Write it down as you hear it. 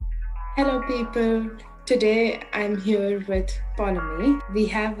Hello, people. Today I'm here with Polemy. We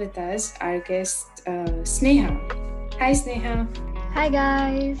have with us our guest Sneha. Hi, Sneha. Hi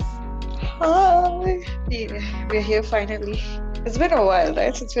guys. Hi! We're here finally. It's been a while,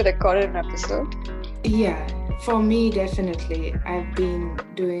 right, since we recorded an episode. Yeah, for me, definitely. I've been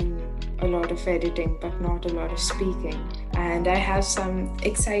doing a lot of editing, but not a lot of speaking. And I have some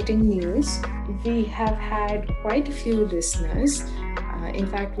exciting news. We have had quite a few listeners. In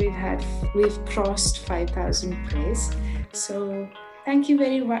fact, we've crossed 5,000 plays. So thank you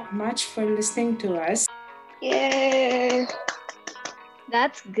very much for listening to us. Yay!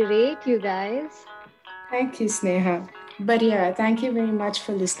 That's great, you guys. Thank you, Sneha. But yeah, thank you very much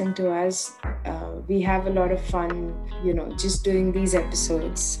for listening to us. We have a lot of fun, just doing these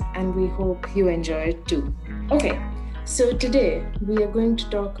episodes, and we hope you enjoy it too. Okay, so today we are going to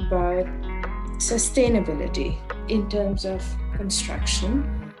talk about sustainability in terms of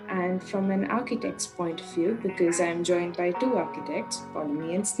construction and from an architect's point of view, because I'm joined by two architects,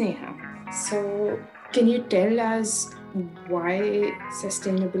 Polemy and Sneha. So, can you tell us why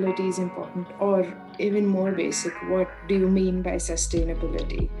sustainability is important, or even more basic, what do you mean by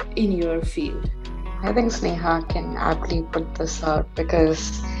sustainability in your field? I think Sneha can aptly put this out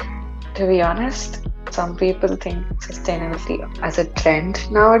because, to be honest, some people think sustainability as a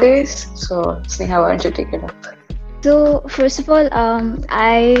trend nowadays. So, Sneha, why don't you take it up? So, first of all,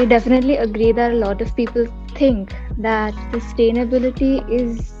 I definitely agree that a lot of people think that sustainability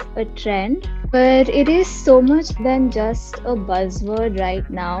is a trend, but it is so much than just a buzzword right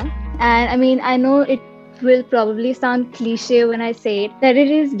now. And I mean, I know it will probably sound cliche when I say it, that it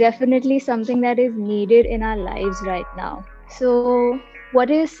is definitely something that is needed in our lives right now. So,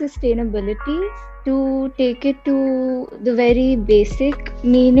 what is sustainability? To take it to the very basic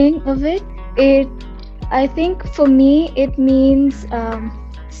meaning of it, it I think for me it means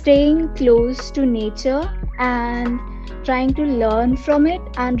staying close to nature and trying to learn from it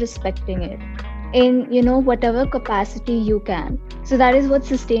and respecting it in whatever capacity you can. So that is what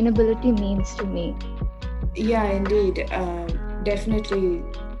sustainability means to me. Yeah, indeed. Definitely,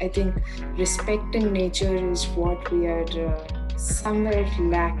 I think respecting nature is what we are somewhere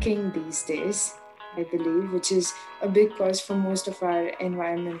lacking these days, I believe, which is a big cause for most of our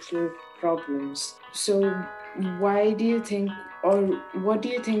environmental problems. So, why do you think, or what do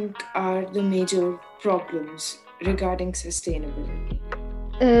you think are the major problems regarding sustainability?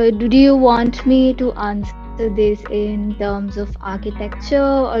 Do you want me to answer this in terms of architecture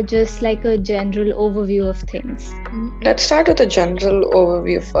or just like a general overview of things? Let's start with a general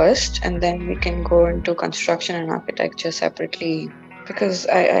overview first, and then we can go into construction and architecture separately. Because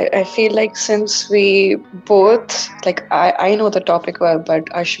I feel like since we both, like, I know the topic well, but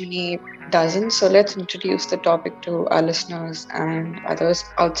Ashwini doesn't. So let's introduce the topic to our listeners and others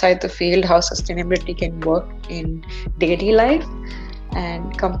outside the field, how sustainability can work in daily life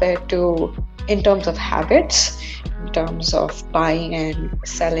and compared to in terms of habits, in terms of buying and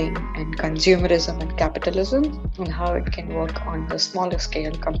selling and consumerism and capitalism, and how it can work on the smaller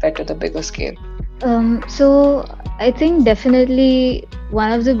scale compared to the bigger scale. So I think definitely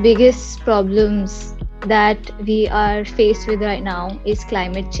one of the biggest problems that we are faced with right now is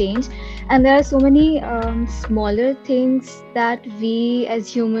climate change, and there are so many smaller things that we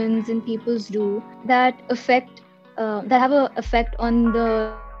as humans and peoples do that that have a effect on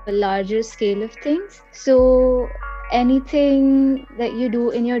the larger scale of things. So anything that you do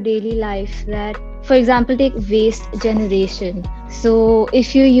in your daily life, that for example take waste generation. So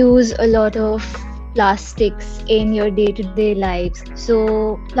if you use a lot of plastics in your day-to-day lives,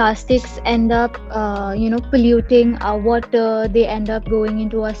 so plastics end up polluting our water, they end up going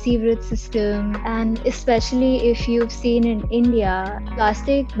into our sewerage system. And especially if you've seen in India,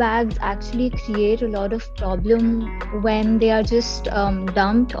 plastic bags actually create a lot of problem when they are just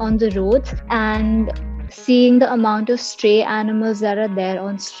dumped on the roads. And seeing the amount of stray animals that are there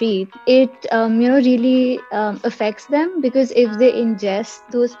on street, it really affects them, because if they ingest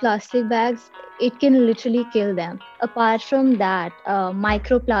those plastic bags, it can literally kill them. Apart from that,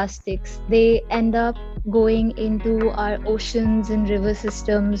 microplastics, they end up going into our oceans and river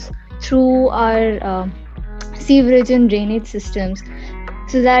systems through our sewerage and drainage systems.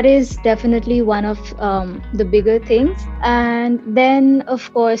 So that is definitely one of the bigger things. And then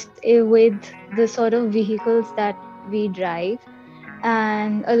of course, with the sort of vehicles that we drive,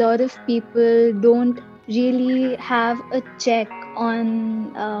 and a lot of people don't really have a check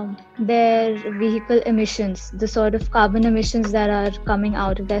on their vehicle emissions, the sort of carbon emissions that are coming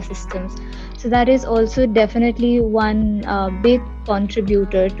out of their systems. So that is also definitely one big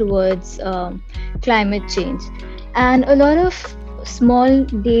contributor towards climate change. And a lot of small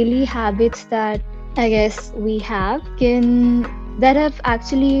daily habits that I guess we have can that have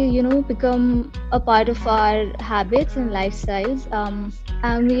actually become a part of our habits and lifestyles,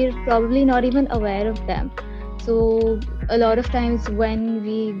 and we're probably not even aware of them. So a lot of times when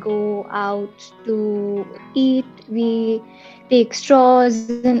we go out to eat, we take straws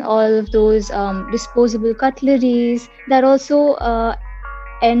and all of those disposable cutleries that also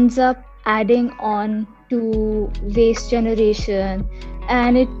ends up adding on to waste generation,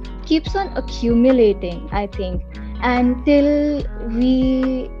 and it keeps on accumulating, I think, until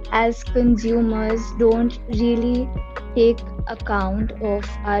we as consumers don't really take account of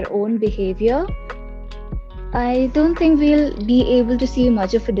our own behavior. I don't think we'll be able to see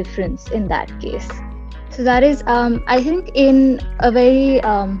much of a difference in that case. So that is, I think, in a very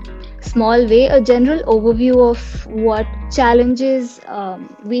small way, a general overview of what challenges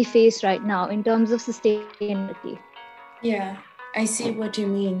we face right now in terms of sustainability. Yeah, I see what you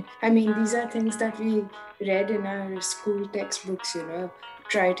mean. I mean, these are things that we read in our school textbooks,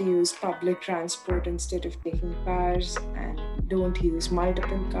 try to use public transport instead of taking cars, and don't use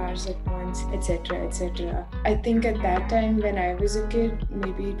multiple cars at once, etc. etc. I think at that time when I was a kid,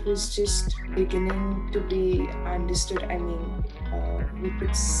 maybe it was just beginning to be understood. I mean,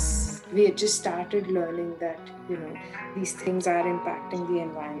 we had just started learning that these things are impacting the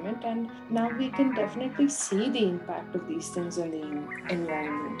environment, and now we can definitely see the impact of these things on the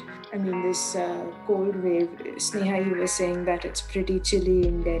environment. I mean, this cold wave, Sneha, you were saying that it's pretty chilly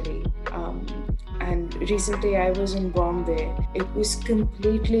in Delhi, and recently I was in Bombay. It was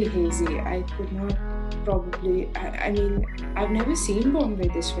completely hazy. I could not probably I mean, I've never seen Bombay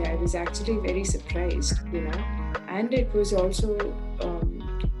this way. I was actually very surprised, and it was also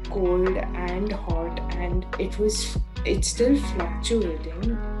cold and hot, and it's still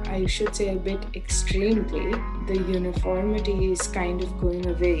fluctuating, I should say, a bit extremely. The uniformity is kind of going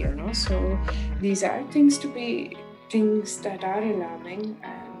away, so these are things that are alarming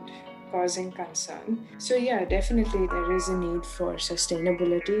and causing concern. So yeah, definitely there is a need for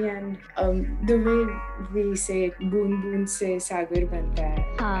sustainability, and the way we say it, boon boon se sagar banta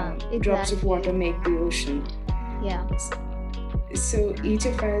hai, drops of water make the ocean. Yeah. So each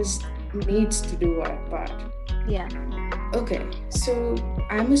of us needs to do our part. Yeah. Okay, so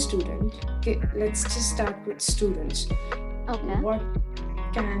I'm a student. Okay, let's just start with students. Okay. What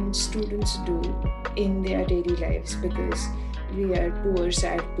can students do in their daily lives? Because we are poor,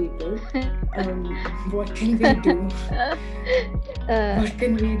 sad people. What can we do? What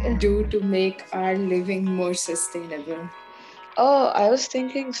can we do to make our living more sustainable? Oh, I was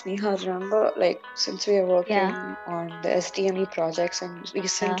thinking, Sneha, remember, since we are working on the SDME projects, and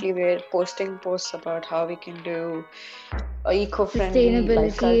recently we're posting posts about how we can do eco-friendly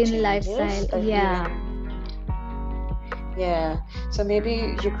lifestyle sustainability in changes. lifestyle. Yeah. So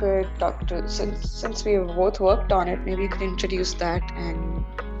maybe you could talk to, since we have both worked on it, maybe you could introduce that and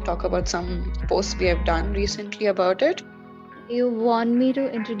talk about some posts we have done recently about it. You want me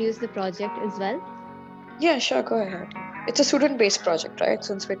to introduce the project as well? Yeah, sure, go ahead. It's a student-based project, right?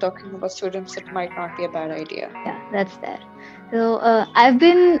 Since we're talking about students, it might not be a bad idea. Yeah, that's there. So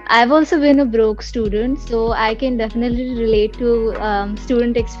I've also been a broke student, so I can definitely relate to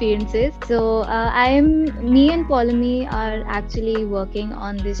student experiences. So me and Polemy are actually working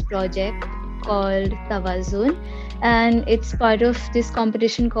on this project called Tawazun, and it's part of this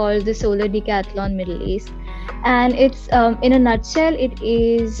competition called the Solar Decathlon Middle East. And it's in a nutshell, it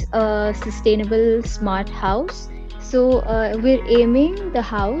is a sustainable smart house. So we're aiming the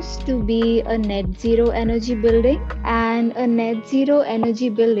house to be a net zero energy building, and a net zero energy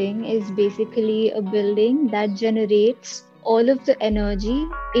building is basically a building that generates all of the energy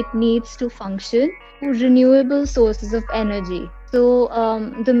it needs to function through renewable sources of energy. So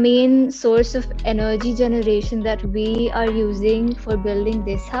the main source of energy generation that we are using for building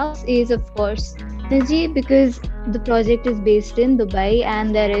this house is, of course, energy, because the project is based in Dubai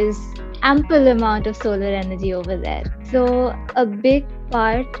and there is ample amount of solar energy over there. So a big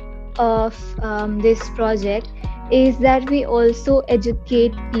part of this project is that we also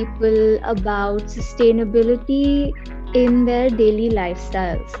educate people about sustainability in their daily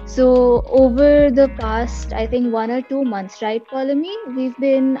lifestyles. So over the past, I think 1 or 2 months, right, Polemy, we've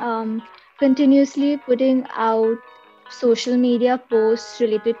been continuously putting out social media posts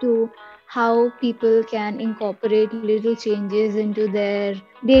related to how people can incorporate little changes into their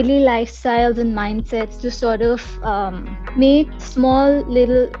daily lifestyles and mindsets to sort of make small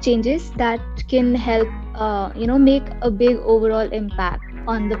little changes that can help make a big overall impact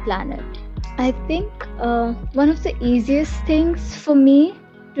on the planet. I think one of the easiest things for me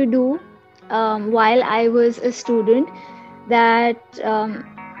to do while I was a student that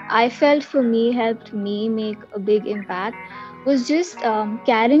I felt for me helped me make a big impact was just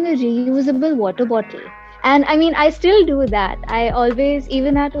carrying a reusable water bottle. And I mean, I still do that. I always,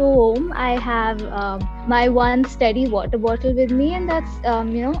 even at home, I have my one steady water bottle with me, and that's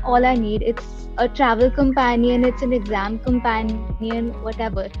all I need. It's a travel companion, it's an exam companion,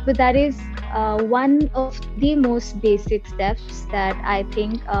 whatever. But that is one of the most basic steps that I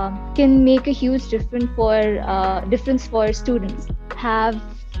think can make a huge difference for students. Have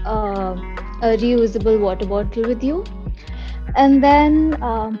a reusable water bottle with you. And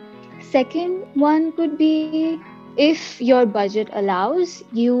then second one could be, if your budget allows,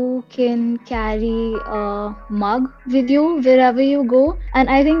 you can carry a mug with you wherever you go. And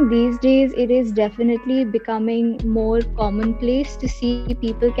I think these days it is definitely becoming more commonplace to see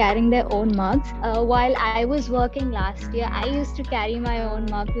people carrying their own mugs. While I was working last year, I used to carry my own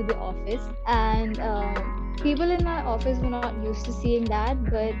mug to the office, and people in my office were not used to seeing that,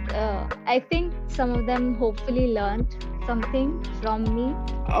 but I think some of them hopefully learned something from me.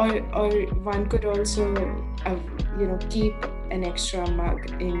 Or one could also keep an extra mug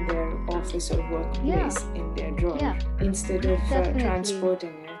in their office or workplace in their drawer instead of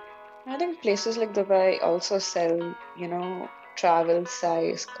transporting it. I think places like Dubai also sell, travel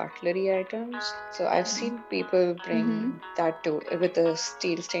size cutlery items. So I've seen people bring that too, with a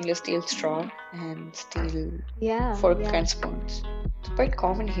stainless steel straw and steel fork and spoons. It's quite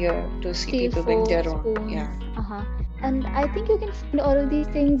common here to see Steel people bring their own. spoons. And I think you can find all of these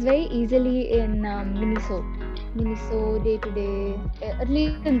things very easily in Miniso, Day to Day, at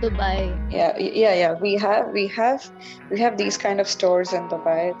least in Dubai. Yeah. We have these kind of stores in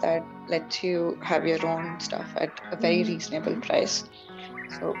Dubai that let you have your own stuff at a very reasonable price.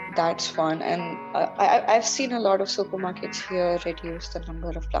 So that's fun. And I've seen a lot of supermarkets here reduce the number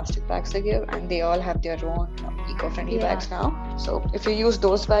of plastic bags they give, and they all have their own eco-friendly bags now. So if you use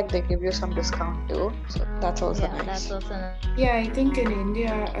those bags, they give you some discount too. So that's also nice. That's also nice. Yeah, I think in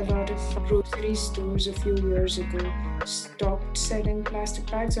India, a lot of grocery stores a few years ago stopped selling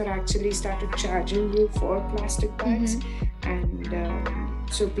plastic bags, or actually started charging you for plastic bags. And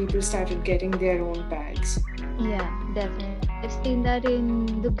so people started getting their own bags. Yeah, definitely. I've seen that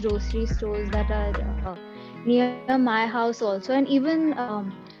in the grocery stores that are near my house also, and even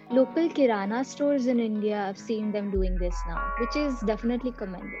local kirana stores in India. I've seen them doing this now, which is definitely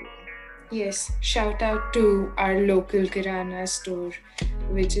commendable. Yes, shout out to our local kirana store,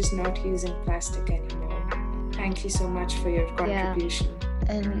 which is not using plastic anymore. Thank you so much for your contribution.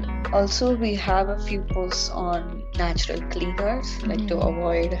 And also we have a few posts on natural cleaners, like to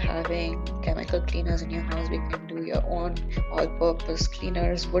avoid having chemical cleaners in your house. We can do your own all-purpose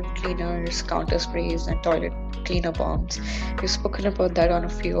cleaners, wood cleaners, counter sprays, and toilet cleaner bombs. We've spoken about that on a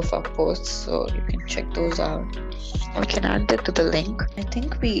few of our posts, so you can check those out. We can add that to the link. I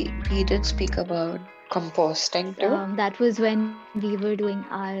think we did speak about composting too. That was when we were doing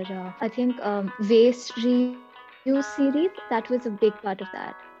our waste reuse series. That was a big part of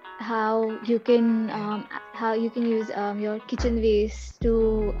that. How you can use your kitchen waste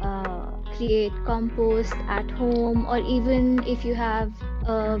to create compost at home, or even if you have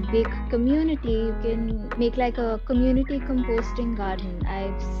a big community, you can make like a community composting garden.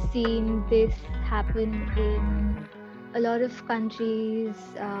 I've seen this happen in a lot of countries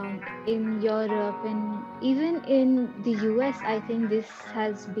in Europe, and even in the US. I think this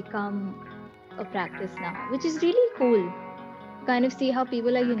has become a practice now, which is really cool. Kind of see how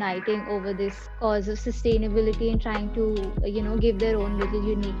people are uniting over this cause of sustainability and trying to give their own little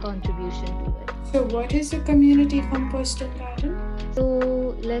unique contribution to it. So what is a community composting garden?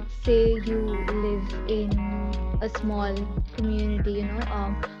 So let's say you live in a small community,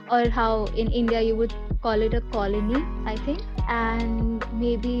 or how in India you would call it a colony, I think. And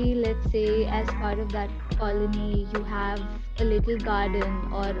maybe let's say as part of that colony you have a little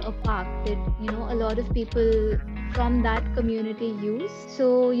garden or a park that a lot of people from that community use.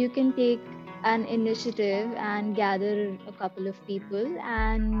 So you can take an initiative and gather a couple of people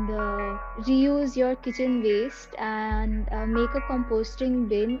and reuse your kitchen waste and make a composting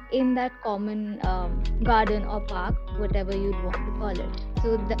bin in that common garden or park, whatever you'd want to call it.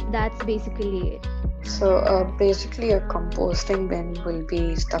 So that's basically it. So basically a composting bin will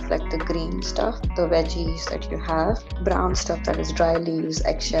be stuff like the green stuff, the veggies that you have, brown stuff that is dry leaves,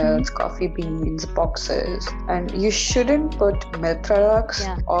 eggshells, coffee beans, boxes. And you shouldn't put milk products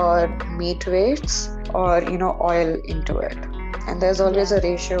or meat wastes or oil into it. And there's always a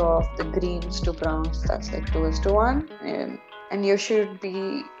ratio of the greens to browns that's like 2:1, and you should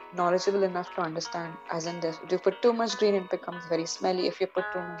be knowledgeable enough to understand, as in this, if you put too much green, it becomes very smelly. If you put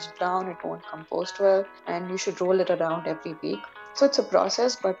too much brown, it won't compost well, and you should roll it around every week. So it's a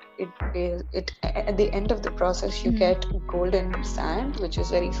process, but it at the end of the process, you get golden sand, which is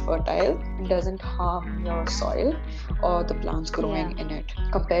very fertile and doesn't harm your soil or the plants growing in it,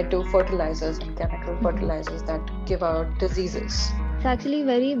 compared to fertilizers and chemical fertilizers that give out diseases. It's actually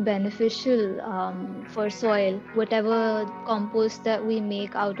very beneficial for soil, whatever compost that we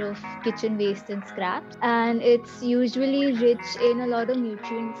make out of kitchen waste and scraps. And it's usually rich in a lot of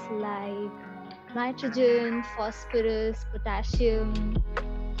nutrients like nitrogen, phosphorus, potassium.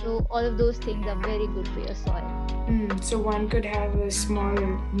 So all of those things are very good for your soil. So one could have a small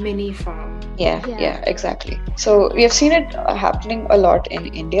mini farm. Yeah, exactly. So we have seen it happening a lot in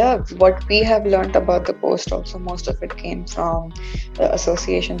India. What we have learned about the post also, most of it came from the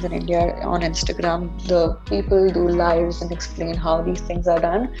associations in India on Instagram. The people do lives and explain how these things are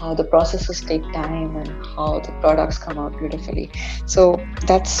done, how the processes take time, and how the products come out beautifully. So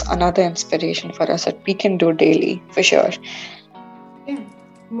that's another inspiration for us that we can do daily, for sure. Yeah,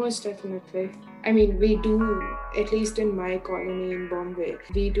 most definitely. I mean, we do, at least in my colony in Bombay,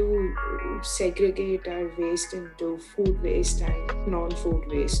 we do segregate our waste into food waste and non-food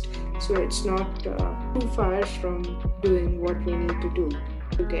waste. So it's not too far from doing what we need to do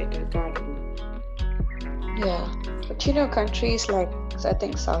to get a garden. Yeah, but countries like, I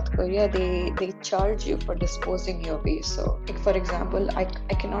think South Korea, they charge you for disposing your waste. So, like, for example, I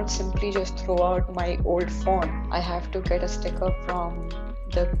cannot simply just throw out my old phone. I have to get a sticker from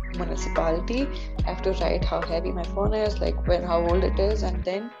the municipality. I have to write how heavy my phone is, like how old it is, and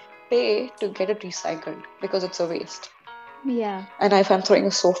then pay to get it recycled because it's a waste. Yeah. And if I'm throwing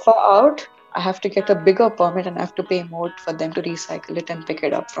a sofa out, I have to get a bigger permit and I have to pay more for them to recycle it and pick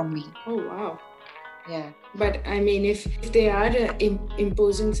it up from me. Oh, wow. Yeah. But I mean, if they are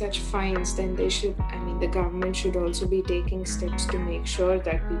imposing such fines, then they should, the government should also be taking steps to make sure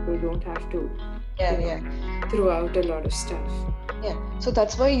that people don't have to throw out a lot of stuff. Yeah, so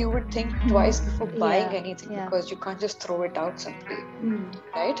that's why you would think twice before buying anything, because you can't just throw it out simply,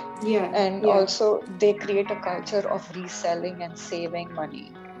 right? Yeah. And also they create a culture of reselling and saving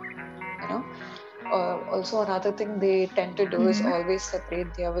money, Also, another thing they tend to do is always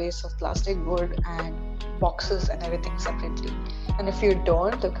separate their waste of plastic, wood, and boxes and everything separately. And if you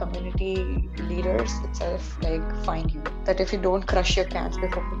don't, the community leaders itself fine you. That if you don't crush your cans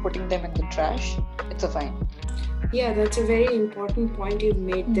before putting them in the trash, it's a fine. Yeah, that's a very important point you've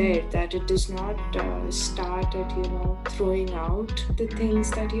made there, that it does not start at, throwing out the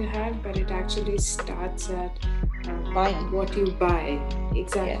things that you have, but it actually starts at buying what you buy.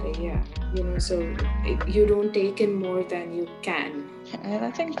 Exactly, yeah. So you don't take in more than you can. And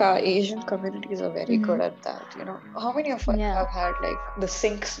I think our Asian communities are very good at that. How many of us have had the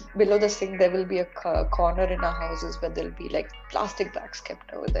sinks, below the sink there will be a corner in our houses where there'll be plastic bags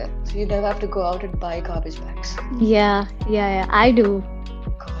kept over there, so you never have to go out and buy garbage bags. Yeah, I do.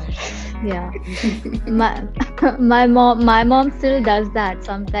 God. Yeah. my mom still does that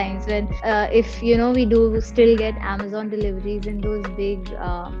sometimes when if we do still get Amazon deliveries in those big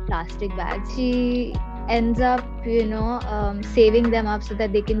plastic bags. She ends up saving them up so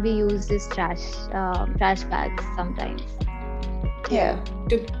that they can be used as trash bags sometimes. Yeah,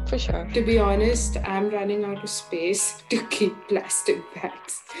 for sure. To be honest, I'm running out of space to keep plastic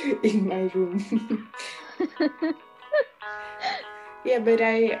bags in my room. Yeah, but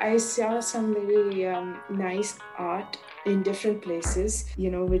I saw some very nice art in different places,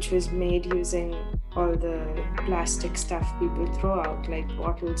 which was made using all the plastic stuff people throw out, like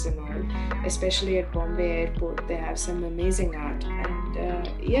bottles and all. Especially at Bombay Airport, they have some amazing art. And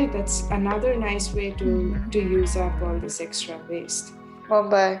that's another nice way to use up all this extra waste.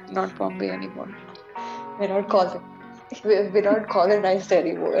 Bombay, not Bombay anymore. We're not colonized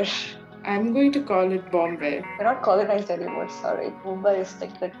anymore. I'm going to call it Bombay. We're not colonized anymore, sorry. Mumbai is the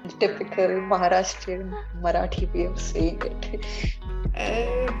typical Maharashtrian Marathi way of saying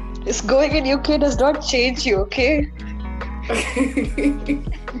it. Just going in UK does not change you, okay?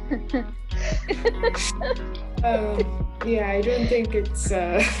 I don't think it's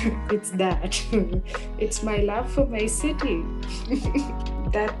that. It's my love for my city.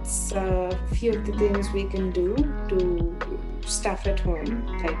 That's a few of the things we can do to stuff at home,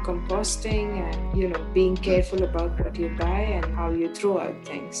 like composting and being careful about what you buy and how you throw out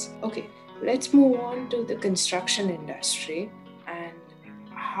things. Okay, let's move on to the construction industry and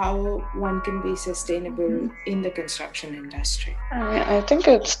how one can be sustainable in the construction industry. I think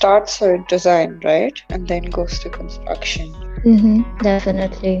it starts with design, right? And then goes to construction.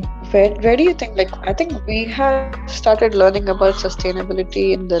 Definitely. Where do you think, like, I think we have started learning about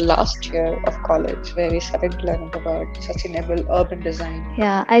sustainability in the last year of college, where we started learning about sustainable urban design.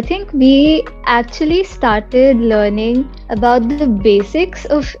 Yeah, I think we actually started learning about the basics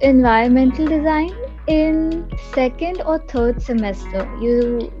of environmental design in second or third semester.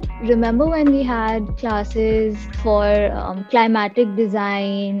 You remember when we had classes for climatic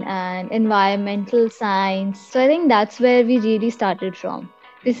design and environmental science? So I think that's where we really started from.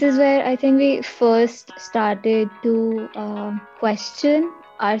 This is where I think we first started to question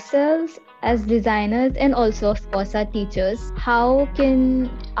ourselves as designers, and also of course our teachers. How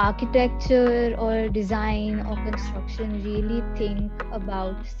can architecture or design or construction really think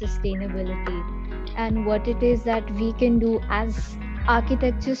about sustainability, and what it is that we can do as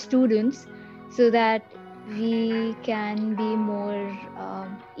architecture students so that we can be more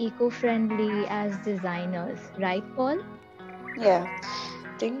eco-friendly as designers, right, Paul? Yeah,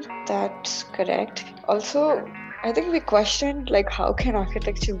 I think that's correct. Also, I think we questioned like how can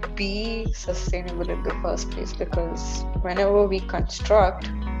architecture be sustainable in the first place, because whenever we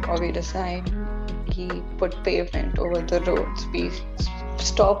construct or we design, we put pavement over the roads. We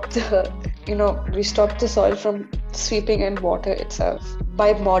stop the we stop the soil from sweeping in water itself.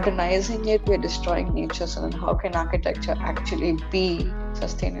 By modernizing it, we're destroying nature. So then how can architecture actually be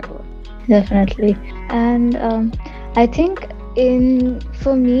sustainable? Definitely. And I think, in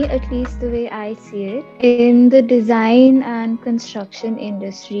for me at least, the way I see it, in the design and construction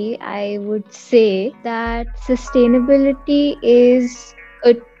industry, I would say that sustainability is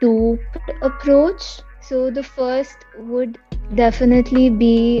a two approach. So the first would definitely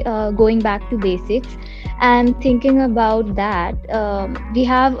be going back to basics and thinking about that. We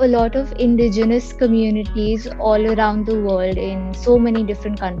have a lot of indigenous communities all around the world in so many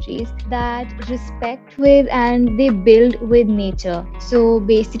different countries that respect with and they build with nature. So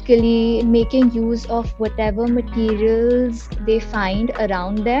basically making use of whatever materials they find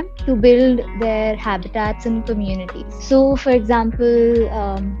around them to build their habitats and communities. So for example,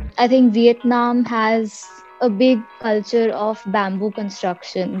 I think Vietnam has a big culture of bamboo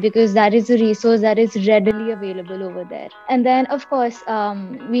construction because that is a resource that is readily available over there. And then, of course,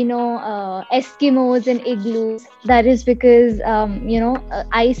 we know Eskimos and igloos. That is because,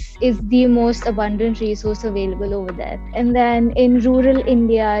 ice is the most abundant resource available over there. And then in rural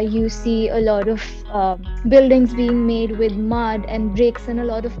India, you see a lot of buildings being made with mud and bricks and a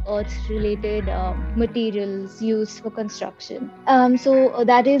lot of earth related materials used for construction. So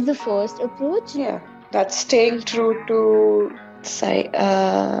that is the first approach. Yeah, that's staying true to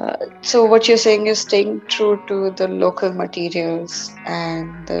so what you're saying is staying true to the local materials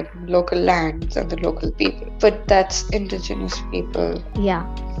and the local lands and the local people. But that's indigenous people. Yeah.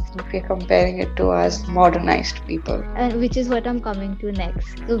 If we're comparing it to us modernized people. And which is what I'm coming to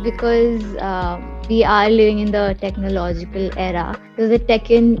next. So because we are living in the technological era, so the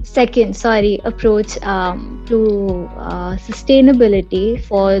second approach to sustainability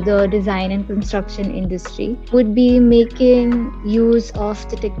for the design and construction industry would be making use of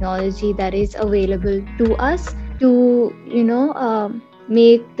the technology that is available to us to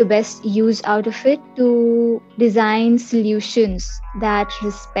make the best use out of it, to design solutions that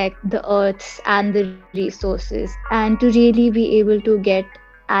respect the earth and the resources, and to really be able to get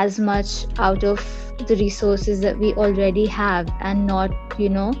as much out of the resources that we already have and not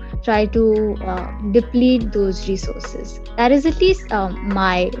try to deplete those resources. That is at least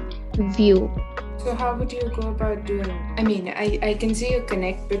my view. So how would you go about doing? I mean, I can see a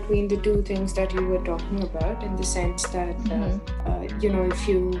connect between the two things that you were talking about, in the sense that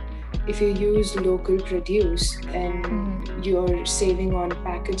if you use local produce, and you're saving on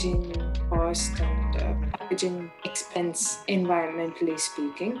packaging cost and packaging expense, environmentally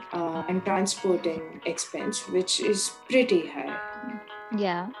speaking, and transporting expense, which is pretty high.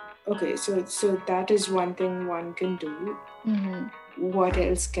 Yeah. Okay, so that is one thing one can do. What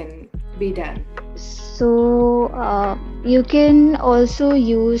else can be done? So you can also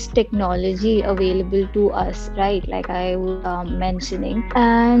use technology available to us, right? Like I was mentioning,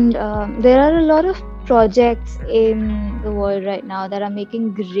 and there are a lot of projects in the world right now that are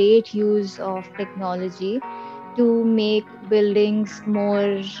making great use of technology to make buildings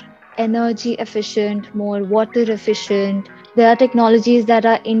more energy efficient, more water efficient. There are technologies that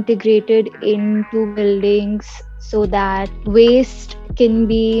are integrated into buildings so that waste can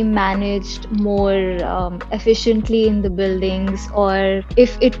be managed more efficiently in the buildings, or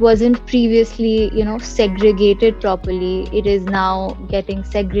if it wasn't previously segregated properly, it is now getting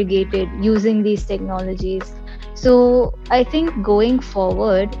segregated using these technologies. So I think going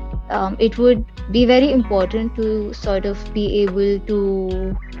forward, it would be very important to sort of be able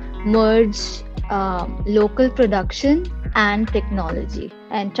to merge local production and technology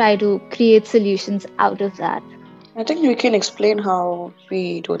and try to create solutions out of that. I think we can explain how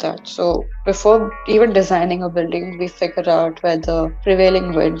we do that. So, before even designing a building, we figure out where the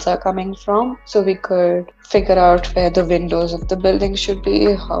prevailing winds are coming from. So, we could figure out where the windows of the building should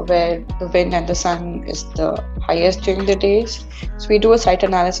be, where the wind and the sun is the highest during the days. So, we do a site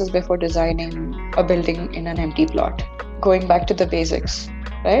analysis before designing a building in an empty plot. Going back to the basics,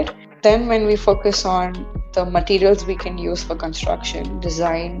 right? Then, when we focus on the materials we can use for construction,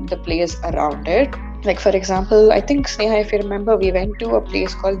 design the place around it. Like, for example, I think Sneha, if you remember, we went to a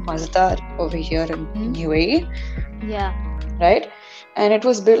place called Masdar over here in UAE, Yeah. right? And it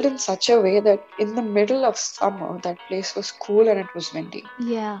was built in such a way that in the middle of summer, that place was cool and it was windy.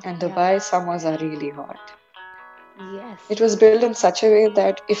 Yeah. And Dubai summers are really hot. Yes. It was built in such a way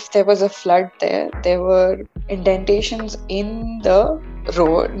that if there was a flood there were indentations in the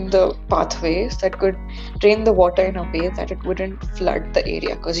road, in the pathways that could drain the water in a way that it wouldn't flood the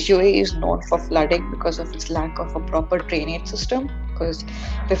area. Because UAE is known for flooding because of its lack of a proper drainage system. Because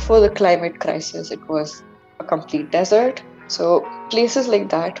before the climate crisis, it was a complete desert. So places like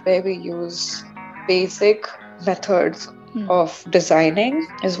that where we use basic methods of designing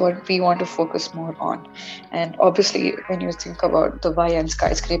is what we want to focus more on. And obviously, when you think about Dubai and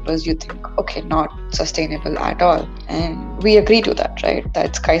skyscrapers, you think, okay, not sustainable at all. And we agree to that, right?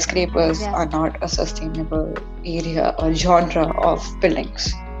 That skyscrapers are not a sustainable area or genre of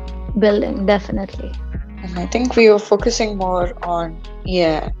buildings. Building, definitely. And I think we were focusing more on,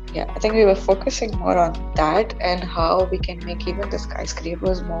 I think we were focusing more on that and how we can make even the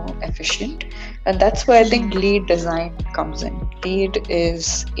skyscrapers more efficient. And that's where I think LEED design comes in. LEED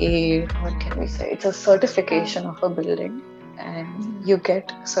is what can we say? It's a certification of a building, and you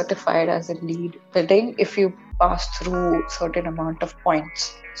get certified as a LEED building if you pass through certain amount of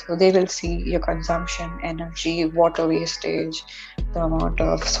points. So they will see your consumption, energy, water wastage, the amount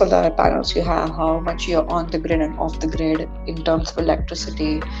of solar panels you have, how much you're on the grid and off the grid in terms of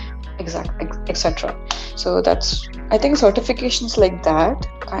electricity, etc. So that's, I think certifications like that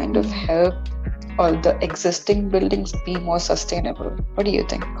kind of help all the existing buildings be more sustainable. What do you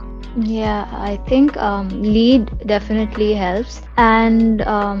think? Yeah, I think LEED definitely helps, and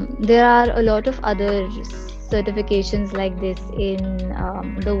there are a lot of other certifications like this in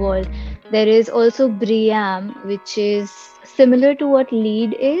the world. There is also BREEAM, which is similar to what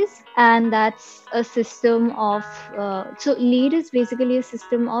LEED is, and that's a system of so LEED is basically a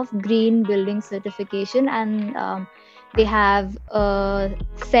system of green building certification, and they have a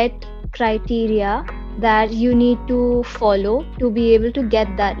set criteria that you need to follow to be able to get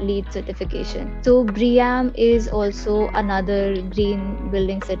that LEED certification. So BREEAM is also another green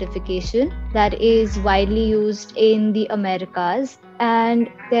building certification that is widely used in the Americas, and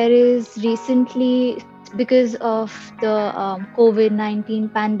there is recently, because of the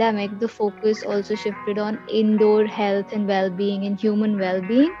COVID-19 pandemic, the focus also shifted on indoor health and well-being and human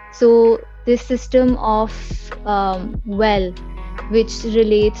well-being. So this system of which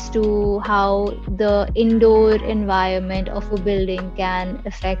relates to how the indoor environment of a building can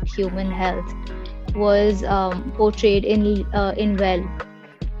affect human health, was portrayed in WELL.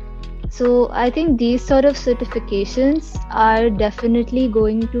 So I think these sort of certifications are definitely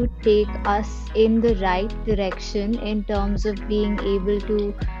going to take us in the right direction in terms of being able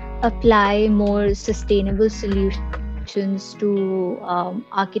to apply more sustainable solutions to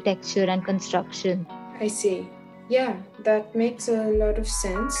architecture and construction. I see. Yeah, that makes a lot of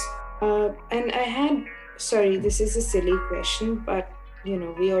sense. And I had, sorry, this is a silly question, but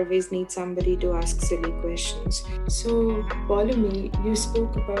we always need somebody to ask silly questions. So, Polumi, you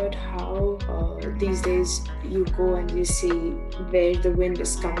spoke about how these days you go and you see where the wind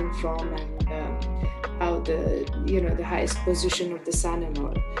is coming from and how the highest position of the sun and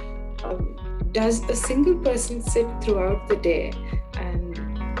all. Does a single person sit throughout the day and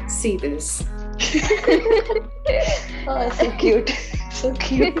see this? Oh, so cute. So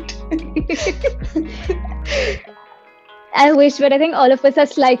cute. I wish, but I think all of us are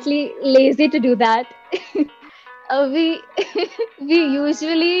slightly lazy to do that. We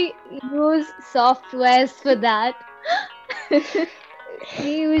usually use softwares for that.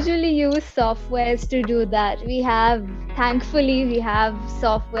 We usually use softwares to do that. Thankfully, we have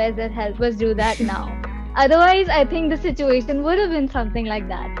softwares that help us do that now. Otherwise, I think the situation would have been something like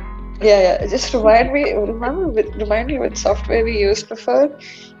that. Yeah. Just remind me what software we used before,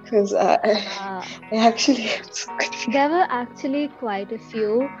 because I actually am so confused. There were actually quite a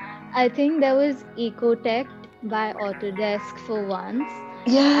few. I think there was Ecotect by Autodesk for once.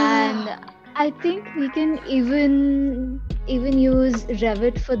 Yeah. And I think we can even use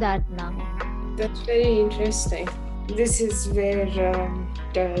Revit for that now. That's very interesting. This is where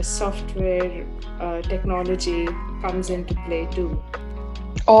the software technology comes into play too.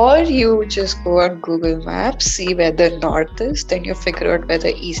 Or you just go on Google Maps, see where the north is, then you figure out where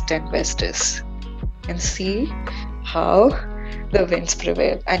the east and west is, and see how the winds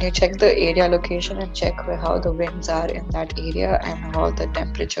prevail. And you check the area location and check how the winds are in that area and how the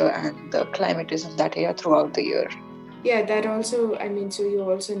temperature and the climate is in that area throughout the year. Yeah, that also, I mean, so you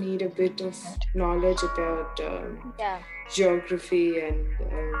also need a bit of knowledge about Yeah. geography and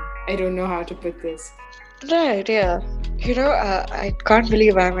I don't know how to put this. Right, yeah. I can't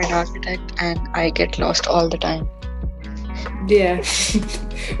believe I'm an architect and I get lost all the time. Yeah,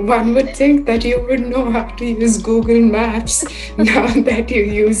 one would think that you would know how to use Google Maps now that you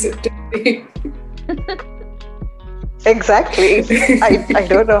use it. Exactly. I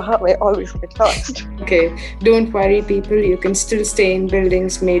don't know how I always get lost. Okay, don't worry, people. You can still stay in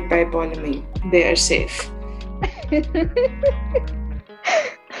buildings made by polyamine. They are safe.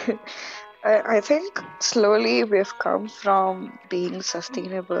 I think slowly we've come from being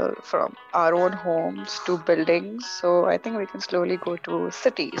sustainable from our own homes to buildings. So I think we can slowly go to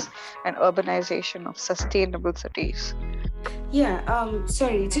cities and urbanization of sustainable cities. Yeah,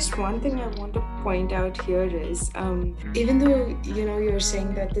 sorry, just one thing I want to point out here is even though you're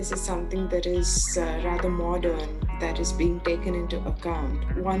saying that this is something that is rather modern, that is being taken into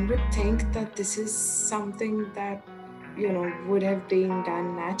account, one would think that this is something that would have been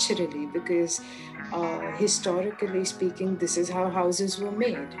done naturally because historically speaking, this is how houses were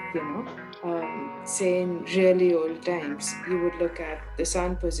made. Say in really old times, you would look at the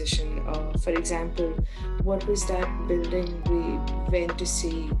sun position. For example, what was that building we went to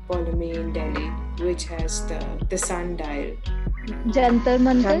see, Polami in Delhi, which has the sundial? Jantar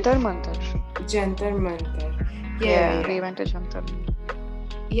Mantar. Jantar Mantar. Jantar Mantar. Yeah, we went to Jantar Mantar.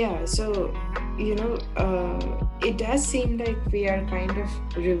 Yeah, so it does seem like we are kind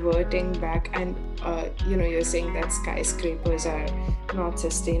of reverting back, and you're saying that skyscrapers are not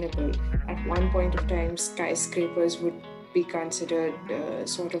sustainable. At one point of time, skyscrapers would be considered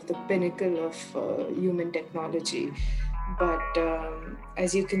sort of the pinnacle of human technology, but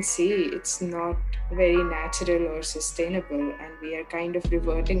as you can see, it's not very natural or sustainable, and we are kind of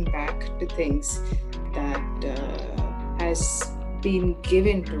reverting back to things that has been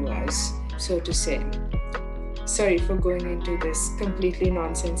given to us, so to say. Sorry for going into this completely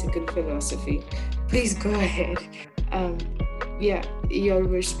nonsensical philosophy. Please go ahead. Yeah, you all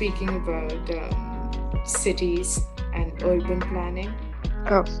were speaking about cities and urban planning.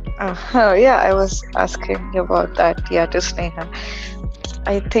 Yeah, I was asking about that. Yeah, to Sneha.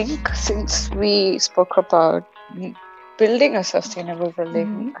 I think since we spoke about building a sustainable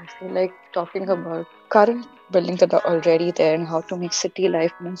building, I feel like talking about current buildings that are already there and how to make city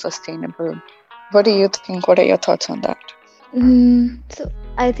life more sustainable. What do you think? What are your thoughts on that? So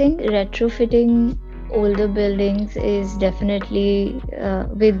I think retrofitting older buildings is definitely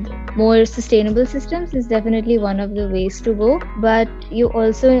with more sustainable systems is definitely one of the ways to go, but you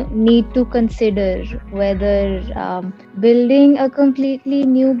also need to consider whether building a completely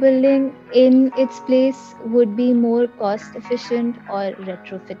new building in its place would be more cost efficient or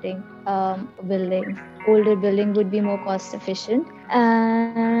retrofitting buildings. Older building would be more cost efficient,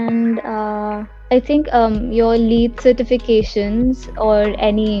 and I think your LEED certifications or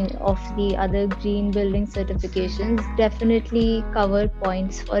any of the other green building certifications definitely cover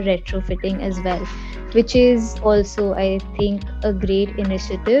points for retrofitting as well, which is also, I think, a great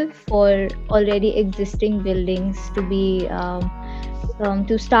initiative for already existing buildings to be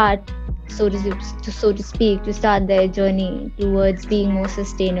to start, so to speak, to start their journey towards being more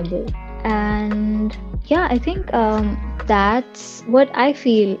sustainable. And yeah, I think that's what I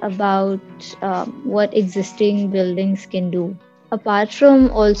feel about what existing buildings can do. Apart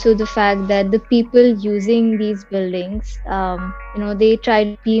from also the fact that the people using these buildings, they try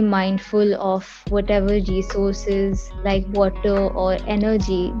to be mindful of whatever resources like water or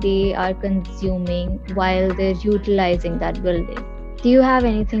energy they are consuming while they're utilizing that building. Do you have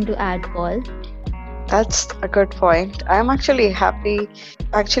anything to add, Paul? That's a good point. I'm actually happy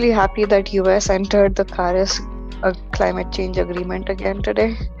that US entered the Paris climate change agreement again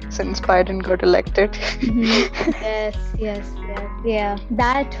today since Biden got elected. Yes. Yeah.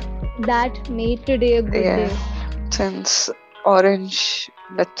 That made today a good day. Since Orange,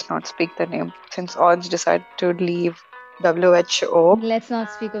 let's not speak the name, since Orange decided to leave WHO. Let's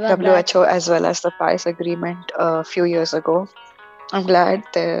not speak about WHO as well as the Paris Agreement a few years ago. I'm glad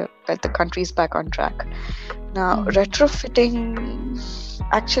that the country's back on track. Now, retrofitting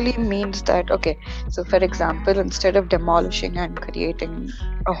actually means that, okay, so for example, instead of demolishing and creating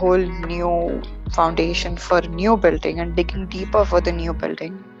a whole new foundation for a new building and digging deeper for the new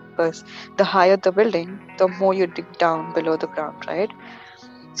building, because the higher the building, the more you dig down below the ground, right?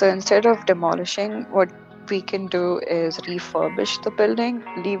 So instead of demolishing, what we can do is refurbish the building,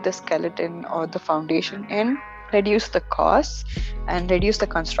 leave the skeleton or the foundation in, reduce the costs and reduce the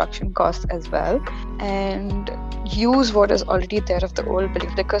construction costs as well, and use what is already there of the old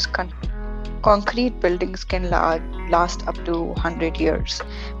buildings, because concrete buildings can last up to 100 years,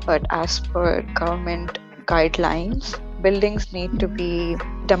 but as per government guidelines, buildings need to be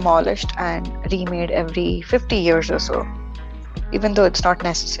demolished and remade every 50 years or so, even though it's not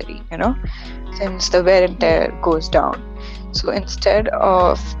necessary, since the wear and tear goes down. So instead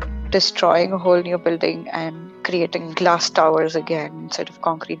of destroying a whole new building and creating glass towers again instead of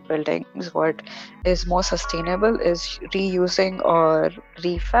concrete buildings, what is more sustainable is reusing or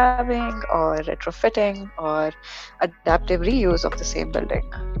refabbing or retrofitting or adaptive reuse of the same building.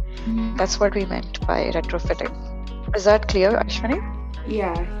 That's what we meant by retrofitting. Is that clear, Ashwini?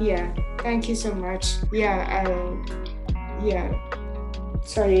 Yeah. Thank you so much.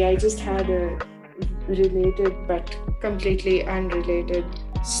 Sorry, I just had a related but completely unrelated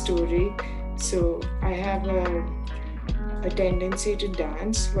story. So I have a tendency to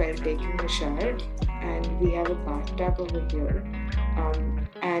dance while taking a shower, and we have a bathtub over here.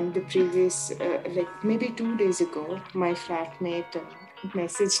 And the previous, maybe 2 days ago, my flatmate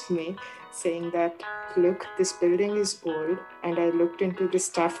messaged me saying that, look, this building is old, and I looked into the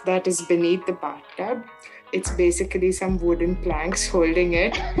stuff that is beneath the bathtub. It's basically some wooden planks holding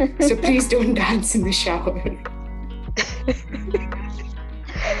it. So please don't dance in the shower.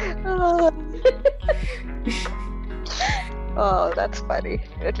 Oh, that's funny.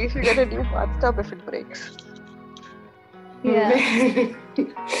 At least you get a new bathtub if it breaks. Yeah.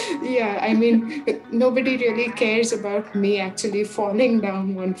 Yeah, I mean, nobody really cares about me actually falling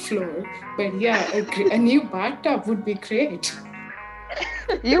down one floor. But yeah, a new bathtub would be great.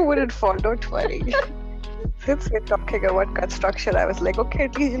 You wouldn't fall, don't worry. Since we're talking about construction, I was like, okay,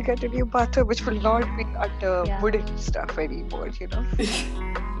 at least you'll get a new bathtub which will not be under wooden stuff anymore,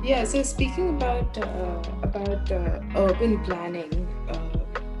 Yeah, so speaking about urban planning,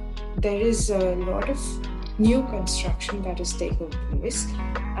 there is a lot of new construction that is taking place,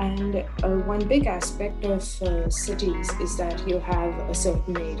 and one big aspect of cities is that you have a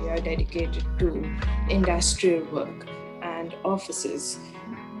certain area dedicated to industrial work and offices.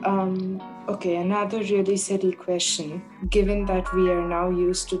 Okay, another really silly question. Given that we are now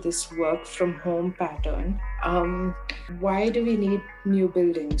used to this work from home pattern, why do we need new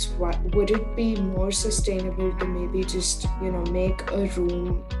buildings? Would it be more sustainable to maybe just, make a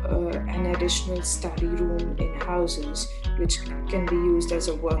room, an additional study room in houses, which can be used as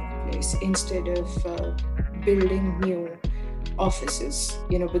a workplace instead of building new offices,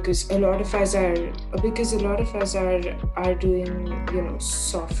 because a lot of us are doing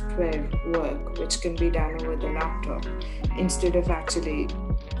software work which can be done over the laptop instead of actually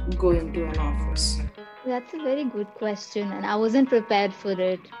going to an office? That's a very good question, and I wasn't prepared for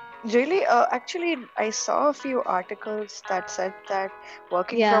it. Really, actually, I saw a few articles that said that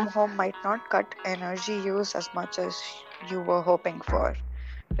working from home might not cut energy use as much as you were hoping for,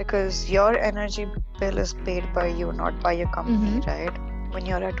 because your energy bill is paid by you, not by your company, right? When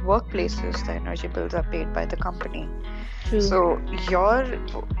you're at workplaces, the energy bills are paid by the company. True. So your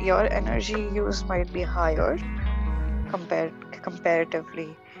energy use might be higher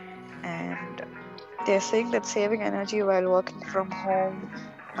comparatively, and they're saying that saving energy while working from home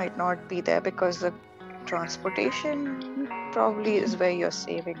might not be there because the transportation probably is where you're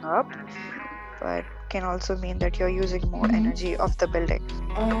saving up, but can also mean that you're using more energy of the building.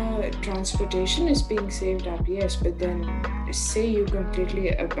 Transportation is being saved up, yes, but then say you completely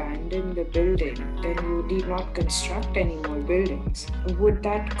abandon the building, then you need not construct any more buildings. Would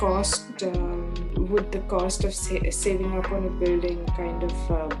the cost of saving up on a building kind of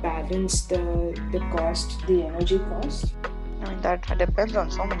balance the energy cost? I mean, that depends on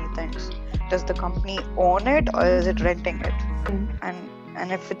so many things. Does the company own it or is it renting it?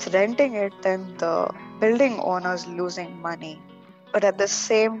 And if it's renting it, then the building owner's losing money. But at the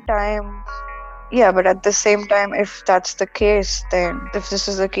same time, if that's the case, then if this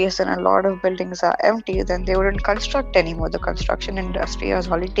is the case and a lot of buildings are empty, then they wouldn't construct anymore. The construction industry has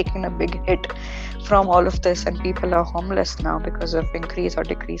already taken a big hit from all of this, and people are homeless now because of increase or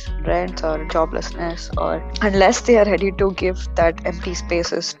decrease in rent or joblessness, or unless they are ready to give that empty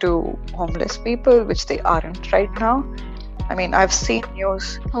spaces to homeless people, which they aren't right now. I mean, I've seen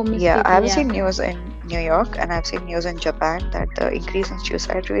news. I've seen news in New York, and I've seen news in Japan that the increase in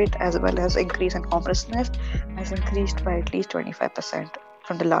suicide rate as well as increase in homelessness has increased by at least 25%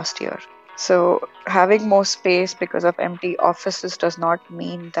 from the last year. So having more space because of empty offices does not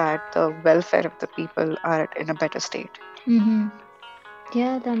mean that the welfare of the people are in a better state. Mm-hmm.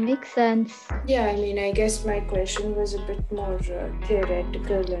 Yeah, that makes sense. Yeah, I mean, I guess my question was a bit more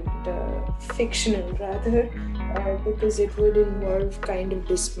theoretical and fictional rather, because it would involve kind of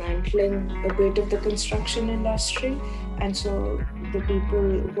dismantling a bit of the construction industry. And so the people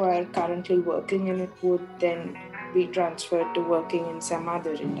who are currently working in it would then be transferred to working in some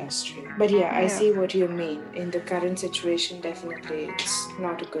other industry. But yeah, I see what you mean. In the current situation, definitely it's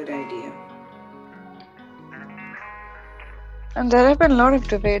not a good idea. And there have been a lot of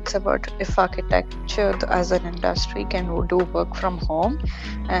debates about if architecture as an industry can do work from home.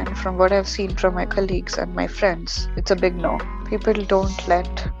 And from what I've seen from my colleagues and my friends, it's a big no. People don't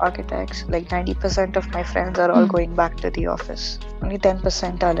let architects, like 90% of my friends are all going back to the office. Only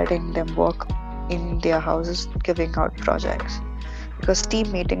 10% are letting them work in their houses, giving out projects. Because team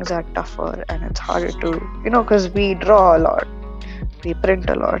meetings are tougher and it's harder to, because we draw a lot, we print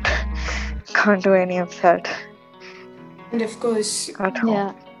a lot. Can't do any of that. And of course, at home.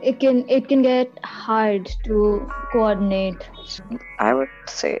 Yeah, it can get hard to coordinate. I would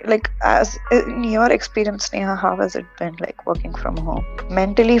say, as in your experience, Neha, how has it been like working from home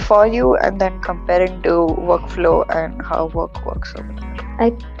mentally for you, and then comparing to workflow and how work works over there?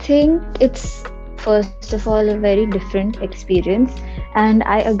 I think it's first of all a very different experience, and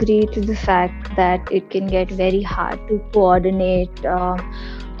I agree to the fact that it can get very hard to coordinate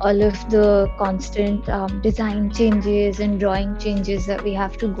all of the constant design changes and drawing changes that we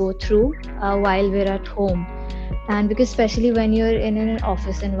have to go through while we're at home. And because especially when you're in an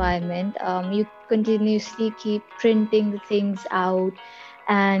office environment, you continuously keep printing the things out,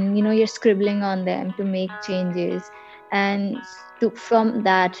 and you're scribbling on them to make changes, and from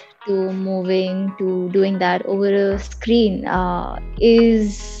that to moving to doing that over a screen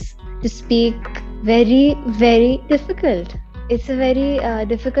is, to speak, very, very difficult. It's a very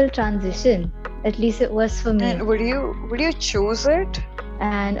difficult transition. At least it was for me. And would you choose it?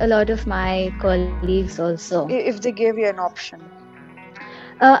 And a lot of my colleagues also. If they gave you an option.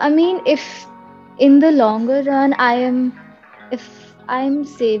 I mean, if in the longer run, if I'm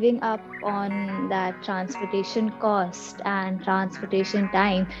saving up on that transportation cost and transportation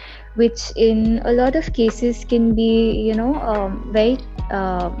time, which in a lot of cases can be, very,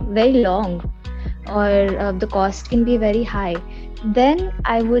 very long, or the cost can be very high, then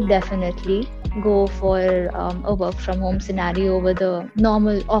I would definitely go for a work from home scenario over the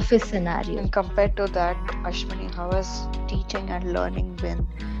normal office scenario. And compared to that, Ashwini, how has teaching and learning been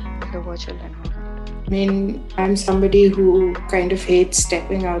in the virtual environment? I mean, I'm somebody who kind of hates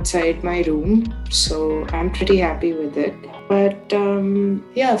stepping outside my room, so I'm pretty happy with it. But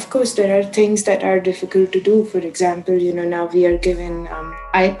yeah, of course, there are things that are difficult to do. For example, now we are given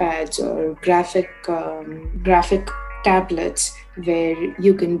iPads or graphic tablets where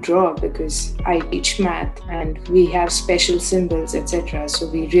you can draw, because I teach math and we have special symbols, etc. So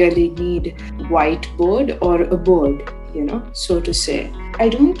we really need whiteboard or a board, so to say. I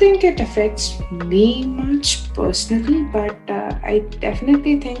don't think it affects me much personally, but I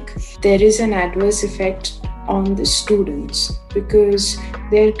definitely think there is an adverse effect on the students, because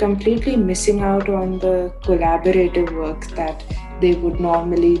they're completely missing out on the collaborative work that they would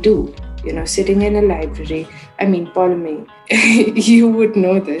normally do. Sitting in a library. I mean, Polemy, you would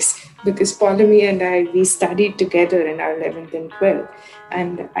know this, because Polemy and I, we studied together in our 11th and 12th.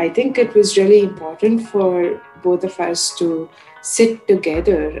 And I think it was really important for both of us to sit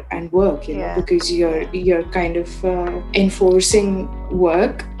together and work, because you're kind of enforcing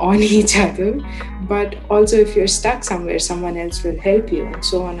work on each other. But also, if you're stuck somewhere, someone else will help you, and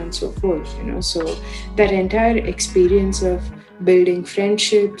so on and so forth, So that entire experience of building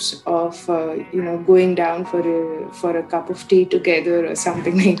friendships, of going down for a cup of tea together or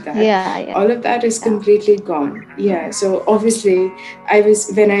something like that. Yeah. All of that is completely gone. Yeah. So obviously,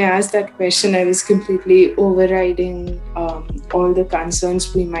 when I asked that question, I was completely overriding all the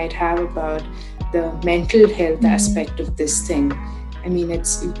concerns we might have about the mental health aspect of this thing. I mean,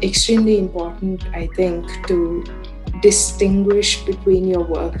 it's extremely important, I think, to distinguish between your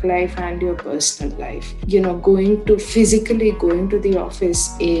work life and your personal life. Physically going to the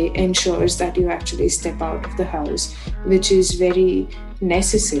office ensures that you actually step out of the house, which is very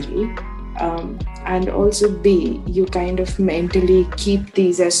necessary. And also B, you kind of mentally keep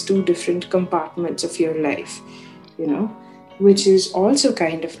these as two different compartments of your life, which is also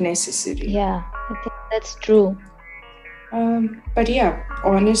kind of necessary. Yeah, I think that's true. But yeah,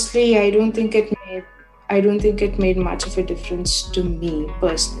 honestly, I don't think it made I don't think it made much of a difference to me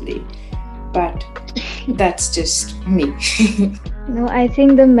personally, but that's just me. No, I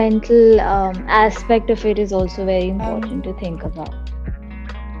think the mental aspect of it is also very important to think about.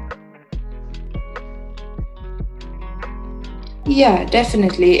 Yeah,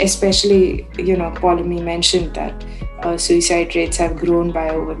 definitely. Especially, Pauline mentioned that suicide rates have grown by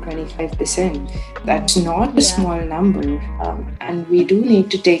over 25%. That's not a small number. And we do need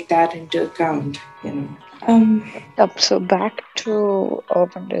to take that into account. Yep, so back to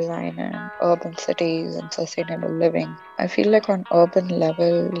urban design and urban cities and sustainable living. I feel like on urban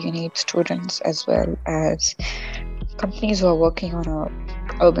level, you need students as well as companies who are working on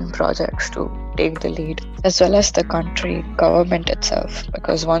urban projects to take the lead, as well as the country government itself.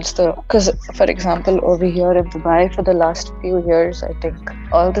 Because for example, over here in Dubai, for the last few years, I think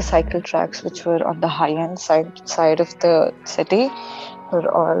all the cycle tracks which were on the high end side of the city were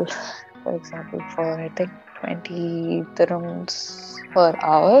all, for example, for I think 20 dirhams per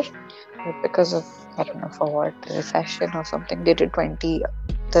hour. But because of, I don't know for what, the recession or something, they did 20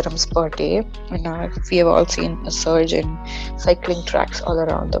 dirhams per day. And now we have all seen a surge in cycling tracks all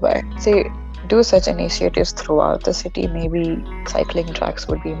around Dubai. They do such initiatives throughout the city. Maybe cycling tracks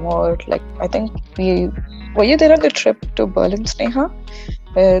would be more like, I think were you there on the trip to Berlin, Sneha?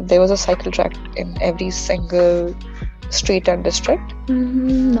 Where there was a cycle track in every single street and district?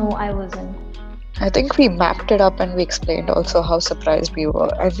 No, I wasn't. I think we mapped it up and we explained also how surprised we were.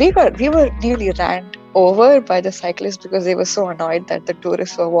 And we were nearly ran over by the cyclists because they were so annoyed that the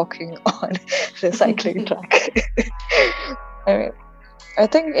tourists were walking on the cycling track. I mean, I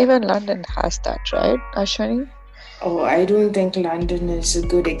think even London has that, right, Ashwini? Oh, I don't think London is a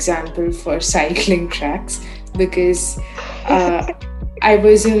good example for cycling tracks because I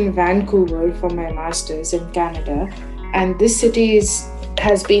was in Vancouver for my master's in Canada, and this city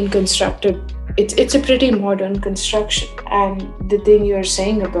has been constructed. It's a pretty modern construction, and the thing you're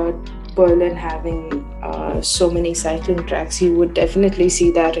saying about Berlin having so many cycling tracks, you would definitely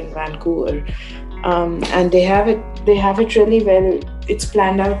see that in Vancouver, and they have it really well. It's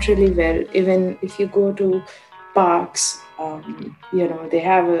planned out really well. Even if you go to parks, they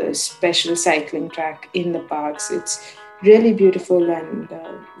have a special cycling track in the parks. It's really beautiful and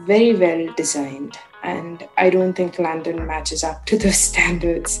very well designed. And I don't think London matches up to those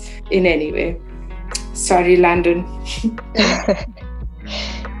standards in any way. Sorry, London.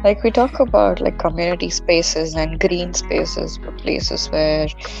 Like we talk about like community spaces and green spaces, places where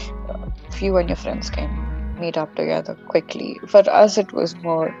you and your friends can meet up together quickly. For us, it was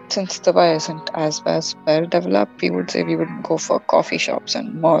more, since Dubai isn't as well developed, we would say we would go for coffee shops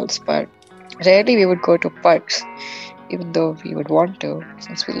and malls, but rarely we would go to parks, even though we would want to,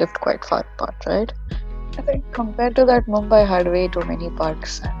 since we lived quite far apart, right? I think compared to that, Mumbai had way too many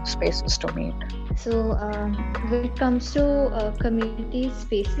parks and spaces to meet. So when it comes to community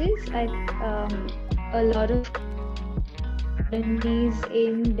spaces, a lot of communities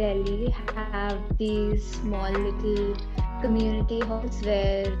in Delhi have these small little community halls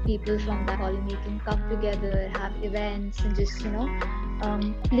where people from that colony can come together, have events, and just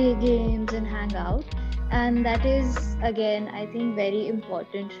play games and hang out. And that is, again, I think very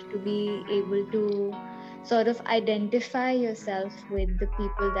important to be able to sort of identify yourself with the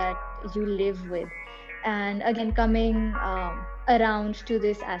people that you live with. And again, coming around to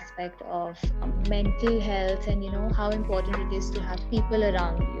this aspect of mental health and how important it is to have people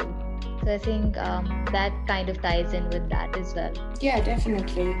around you. So I think that kind of ties in with that as well. Yeah,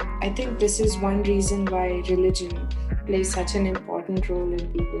 definitely. I think this is one reason why religion plays such an important role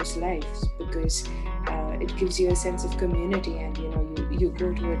in people's lives, because it gives you a sense of community, and you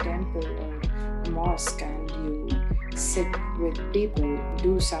go to a temple or a mosque and you sit with people,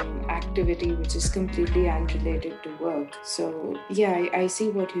 do some activity which is completely unrelated to work. So yeah, I see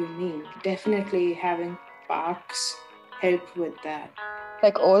what you mean. Definitely having parks help with that.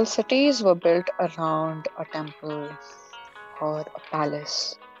 Like all cities were built around a temple or a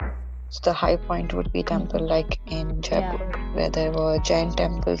palace. So the high point would be temple, like in Jaipur, where there were giant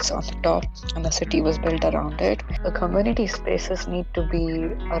temples on the top and the city was built around it. The community spaces need to be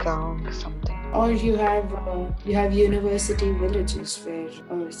around something. Or you have university villages where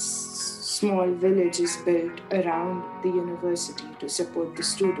a small village is built around the university to support the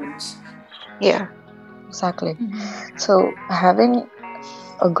students. Yeah, exactly. Mm-hmm. So having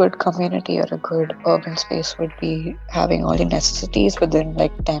a good community or a good urban space would be having all the necessities within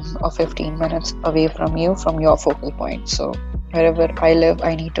like 10 or 15 minutes away from you, from your focal point. So wherever I live,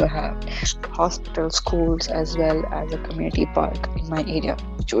 I need to have hospitals, schools, as well as a community park in my area,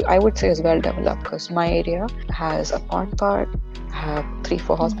 which I would say is well developed, because my area has a pond park, have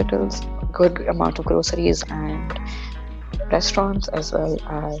 3-4 hospitals, good amount of groceries and restaurants as well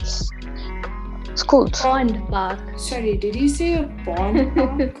as schools. Pond Park. Sorry, did you say a pond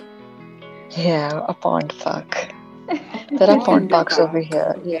park? Yeah, a pond park. There are pond parks over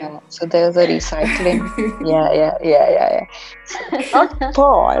here. Yeah. So there's a recycling. Yeah. So, not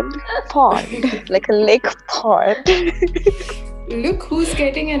pond, like a lake pond. Look who's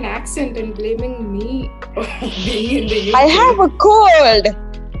getting an accent and blaming me for being in the UK. I have a cold.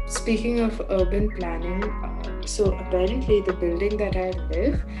 Speaking of urban planning, so apparently the building that I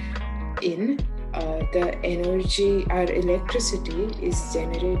live in, the energy, our electricity is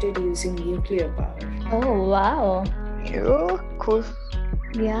generated using nuclear power. Oh, wow. You cool.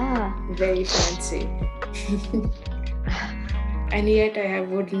 Yeah. Very fancy. And yet I have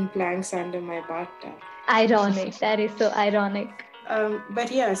wooden planks under my bathtub. Ironic. That is so ironic.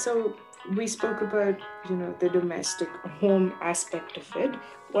 But yeah, so we spoke about, the domestic home aspect of it.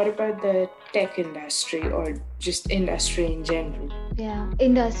 What about the tech industry or just industry in general? Yeah.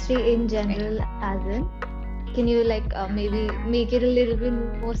 Industry in general, as in, can you maybe make it a little bit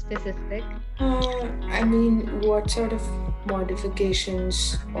more specific? I mean, what sort of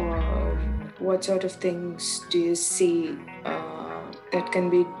modifications or what sort of things do you see that can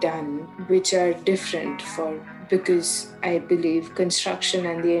be done which are different because I believe construction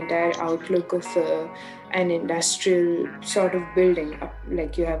and the entire outlook of an industrial sort of building,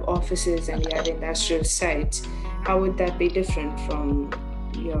 like you have offices and you have industrial sites, how would that be different from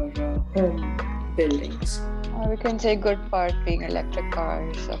your home buildings? We can say good part being electric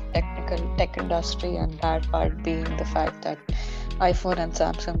cars, of tech industry, and bad part being the fact that iPhone and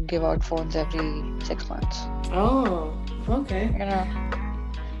Samsung give out phones every 6 months. Oh, okay.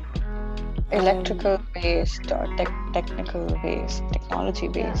 Electrical based or technical based, technology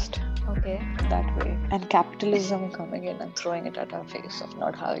based. Yeah. Okay. That way. And capitalism coming in and throwing it at our face of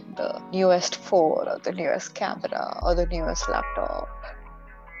not having the newest phone or the newest camera or the newest laptop.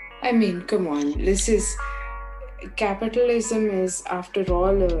 I mean, come on. Capitalism is, after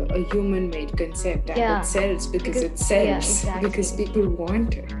all, a human-made concept, and it sells because it sells, exactly. because people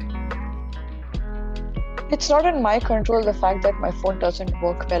want it. It's not in my control the fact that my phone doesn't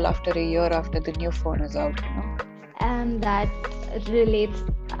work well after a year after the new phone is out, And that relates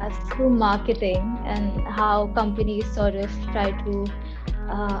us to marketing and how companies sort of try to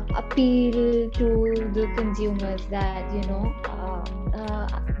appeal to the consumers that,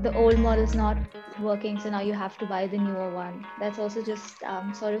 the old model is not working, so now you have to buy the newer one. That's also just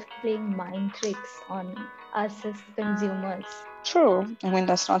sort of playing mind tricks on us as consumers. True. I mean,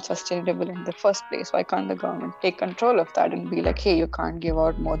 that's not sustainable in the first place. Why can't the government take control of that and be like, hey, you can't give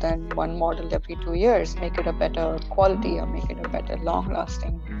out more than one model every 2 years. Make it a better quality or make it a better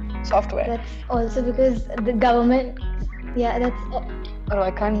long-lasting software. That's also because the government, or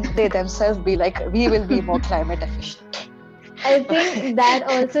why can't they themselves be like, we will be more climate efficient? I think that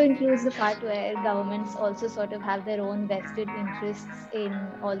also includes the part where governments also sort of have their own vested interests in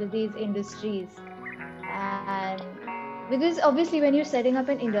all of these industries. And because obviously when you're setting up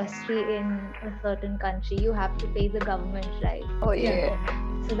an industry in a certain country, you have to pay the government, right? Oh yeah.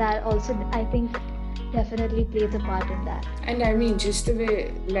 So that also, I think, definitely plays a part in that. And I mean, just the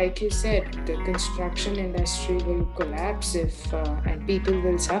way, like you said, the construction industry will collapse if and people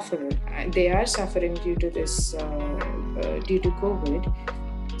will suffer. And they are suffering due to this, due to COVID.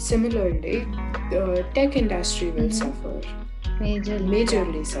 Similarly, the tech industry will suffer.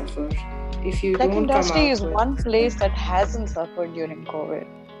 Majorly suffer. If you tech don't industry come out is one place that hasn't suffered during COVID.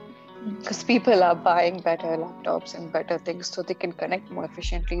 Because people are buying better laptops and better things so they can connect more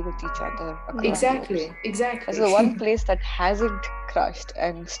efficiently with each other. Exactly. That's the one place that hasn't crushed,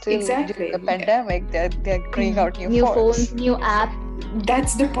 and still during the pandemic they're bringing out new phones, new apps.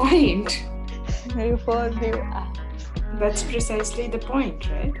 That's the point. New phones, new apps. That's precisely the point,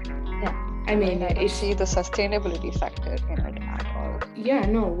 right? Yeah. I mean, I don't see the sustainability factor in it at all. Yeah,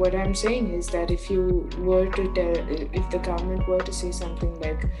 no, what I'm saying is that if the government were to say something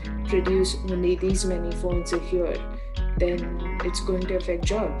like produce only these many phones a year, then it's going to affect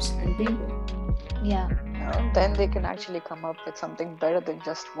jobs and people. Yeah. Then they can actually come up with something better than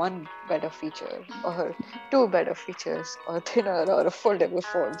just one better feature or two better features or thinner or foldable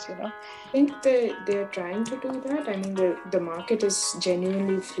phones, I think they're trying to do that. I mean, the market is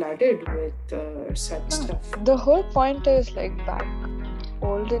genuinely flooded with such stuff. The whole point is back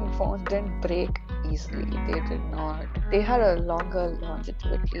olden phones didn't break easily. They did not. They had a longer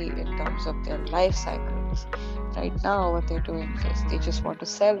longevity in terms of their life cycles. Right now, what they're doing is they just want to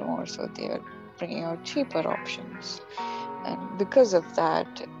sell more, so they're bringing out cheaper options. And because of that,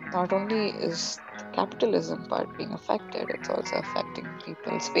 not only is capitalism part being affected, it's also affecting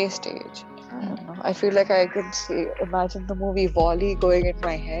people's wastage. I don't know. I feel like I could see, imagine the movie Wall-E going in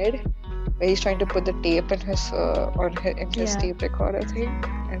my head, where he's trying to put the tape in his in his Yeah. tape recorder thing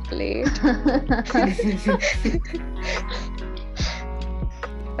and play it.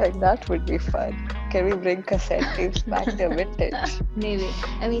 Like that would be fun. Can we bring cassette tapes back to vintage? Maybe.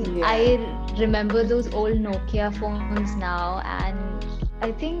 I mean, Yeah. I remember those old Nokia phones now, and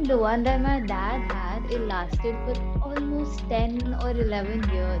I think the one that my dad had, it lasted for almost 10 or 11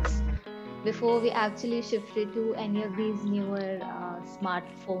 years before we actually shifted to any of these newer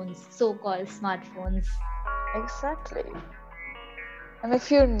smartphones, so-called smartphones. Exactly. And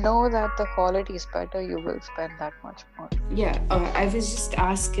if you know that the quality is better, you will spend that much more. Yeah, I was just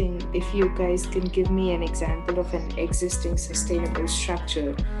asking if you guys can give me an example of an existing sustainable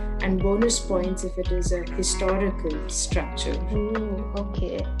structure, and bonus points if it is a historical structure. Ooh,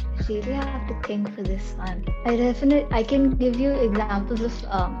 okay. Really have to think for this one. I can give you examples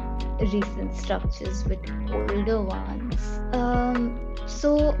of recent structures with older ones.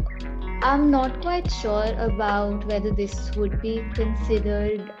 So I'm not quite sure about whether this would be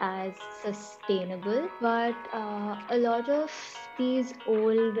considered as sustainable, but a lot of these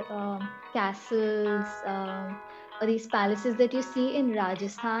old castles or these palaces that you see in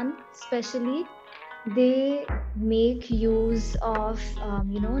Rajasthan, especially, they make use of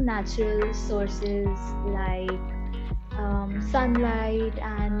natural sources like sunlight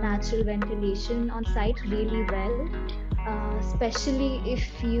and natural ventilation on site really well, especially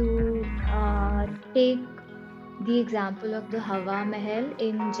if you take the example of the Hawa Mahal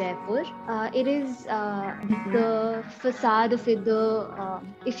in Jaipur. It is Mm-hmm. the facade of it.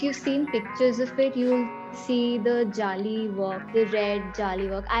 If you've seen pictures of it, you'll see the jali work, the red jali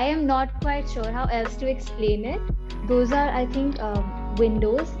work. I am not quite sure how else to explain it. Those are, I think,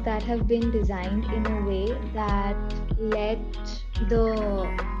 windows that have been designed in a way that let the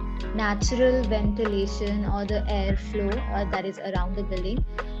natural ventilation or the airflow that is around the building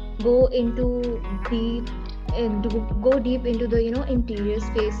go into deep go deep into the interior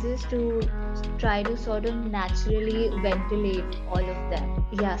spaces to try to sort of naturally ventilate all of them.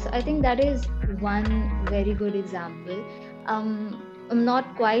 Yeah, so I think that is one very good example. I'm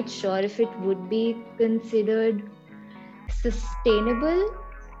not quite sure if it would be considered sustainable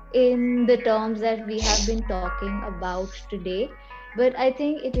in the terms that we have been talking about today, but I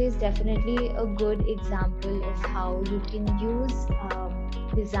think it is definitely a good example of how you can use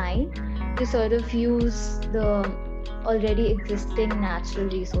design to sort of use the already existing natural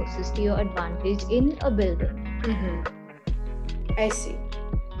resources to your advantage in a building. Mm-hmm. I see.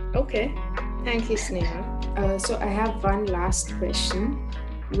 Okay. Thank you, Sneha. So I have one last question,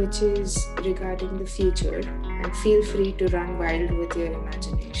 which is regarding the future, and feel free to run wild with your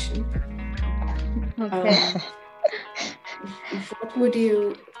imagination. Okay. Um, what would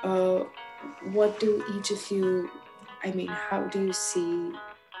you, what do each of you, I mean, how do you see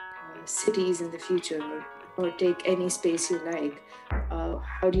cities in the future, or take any space you like?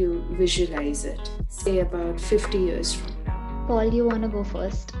 How do you visualize it? Say about 50 years from now. Paul, you want to go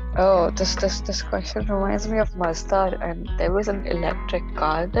first? Oh, this question reminds me of Mustard, and there was an electric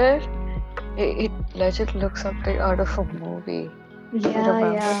car there. It legit looks something out of a movie. Do you Yeah,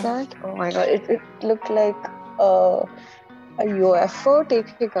 remember yeah. that? Oh my god, it looked like uh, a UFO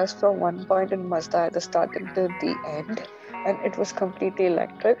taking us from one point in Mazda at the start until the end, and it was completely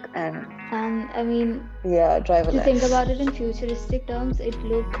electric and And I mean, yeah, to think driverless. about it in futuristic terms, it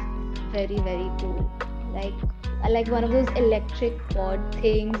looked very, very cool. Like, like one of those electric pod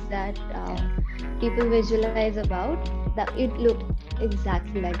things that Yeah, people visualize about. That it looked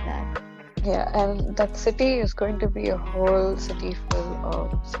exactly like that. yeah, and that city is going to be a whole city full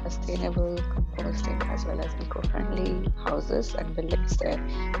of sustainable composting as well as eco-friendly houses and buildings there.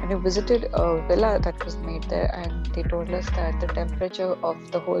 And we visited a villa that was made there, and they told us that the temperature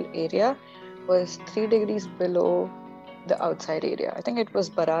of the whole area was 3 degrees below the outside area. I think it was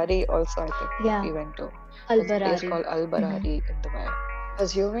Barari also, I think Yeah, we went to. Al There's a place Barari. called Al Hmm. Barari in Dubai.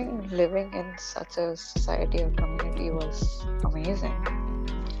 Assuming living in such a society or community was amazing.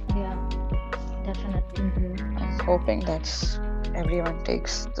 Yeah, definitely. Mm-hmm. I'm hoping that everyone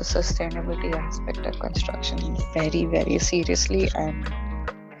takes the sustainability aspect of construction very, very seriously and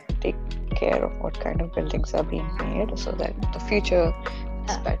take care of what kind of buildings are being made so that the future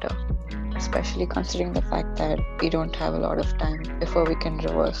is Yeah. better. Especially considering the fact that we don't have a lot of time before we can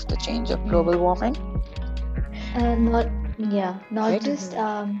reverse the change of global Mm. warming, Not yeah, not right? just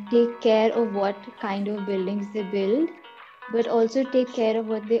Mm-hmm. take care of what kind of buildings they build, but also take care of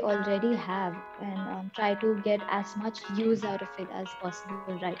what they already have and try to get as much use out of it as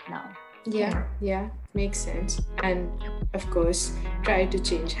possible right now. Yeah, makes sense. And of course, try to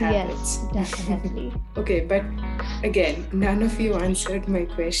change habits. Yes, definitely. Okay, but again, none of you answered my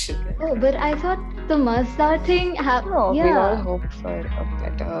question. Oh, but I thought the Mazda thing No, we all yeah. hope for a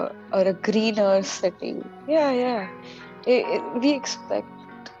better or a greener city. Yeah, yeah.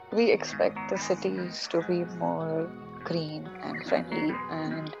 We expect the cities to be more green and friendly,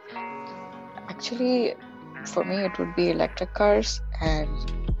 and actually, for me, it would be electric cars and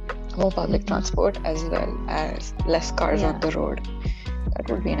more public Mhm. transport as well as less cars on Yeah, the road. That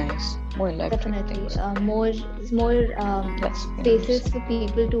would be nice. More electric definitely. things, More less fumes. spaces for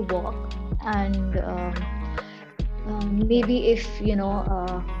people to walk, and maybe if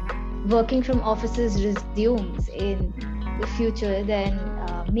working from offices resumes in the future, then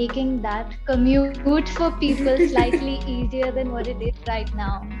making that commute for people slightly easier than what it is right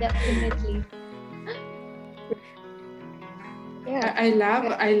now. Definitely. Yeah, I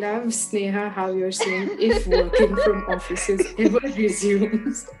love Sneha how you're saying if working from offices ever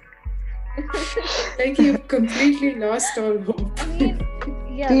resumes. Like you've completely lost all hope. I mean,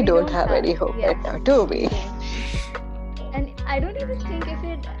 yeah, we we don't don't have have. any hope right Yes, now, do we we? don't. And I don't even think if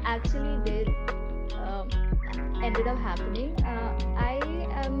it actually did um, ended up happening, I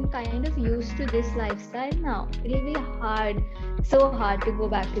am kind of used to this lifestyle now. It'll be hard, so hard to go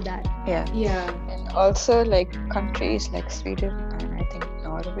back to that. Yeah. Yeah. And also, like countries like Sweden and I think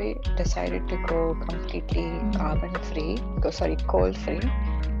Norway decided to go completely Mhm. carbon free, coal free.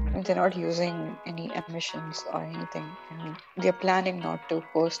 And they're not using any emissions or anything, and they're planning not to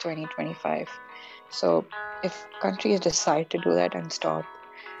post 2025. So, if countries decide to do that and stop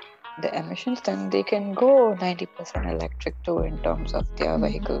the emissions, then they can go 90% electric too in terms of their Mhm.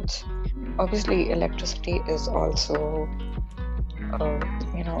 vehicles. Obviously, electricity is also uh,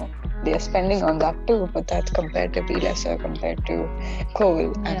 you know, they are spending on that too, but that's comparatively lesser compared to coal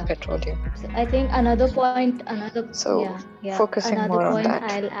and Yeah. petroleum. So I think So focusing another more on point that.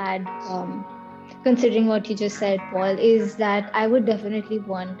 I'll add, considering what you just said, Paul, is that I would definitely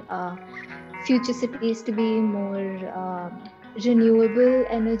want future cities to be more renewable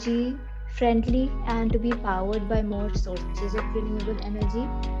energy friendly and to be powered by more sources of renewable energy,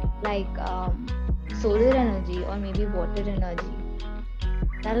 like solar energy or maybe water energy.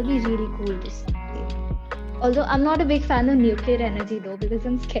 That'll be really cool to see. Although I'm not a big fan of nuclear energy though, because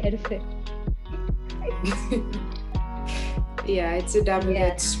I'm scared of it. Yeah, it's a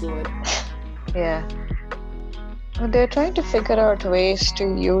double-edged Yes. sword. Yeah. Well, they're trying to figure out ways to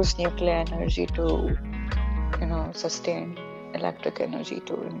use nuclear energy to, sustain electric energy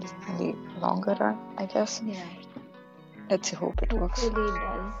too in the longer run, I guess. Yeah. Let's hope it works. Hopefully it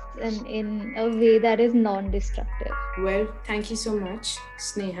does, and in a way that is non-destructive. Well, thank you so much,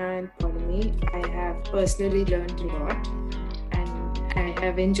 Sneha and Polumi. I have personally learned a lot, and I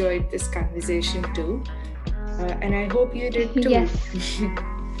have enjoyed this conversation too. And I hope you did too. Yes.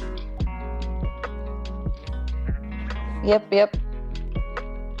 Yep.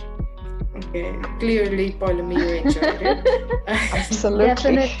 Okay, clearly, Polumi, you enjoyed it. Absolutely.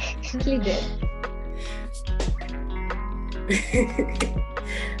 Definitely did.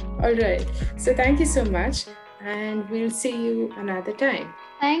 All right. So thank you so much, and we'll see you another time.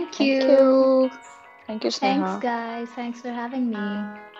 Thank Thank you. you. Thank you, Thanks, Sneha. guys. Thanks for having me.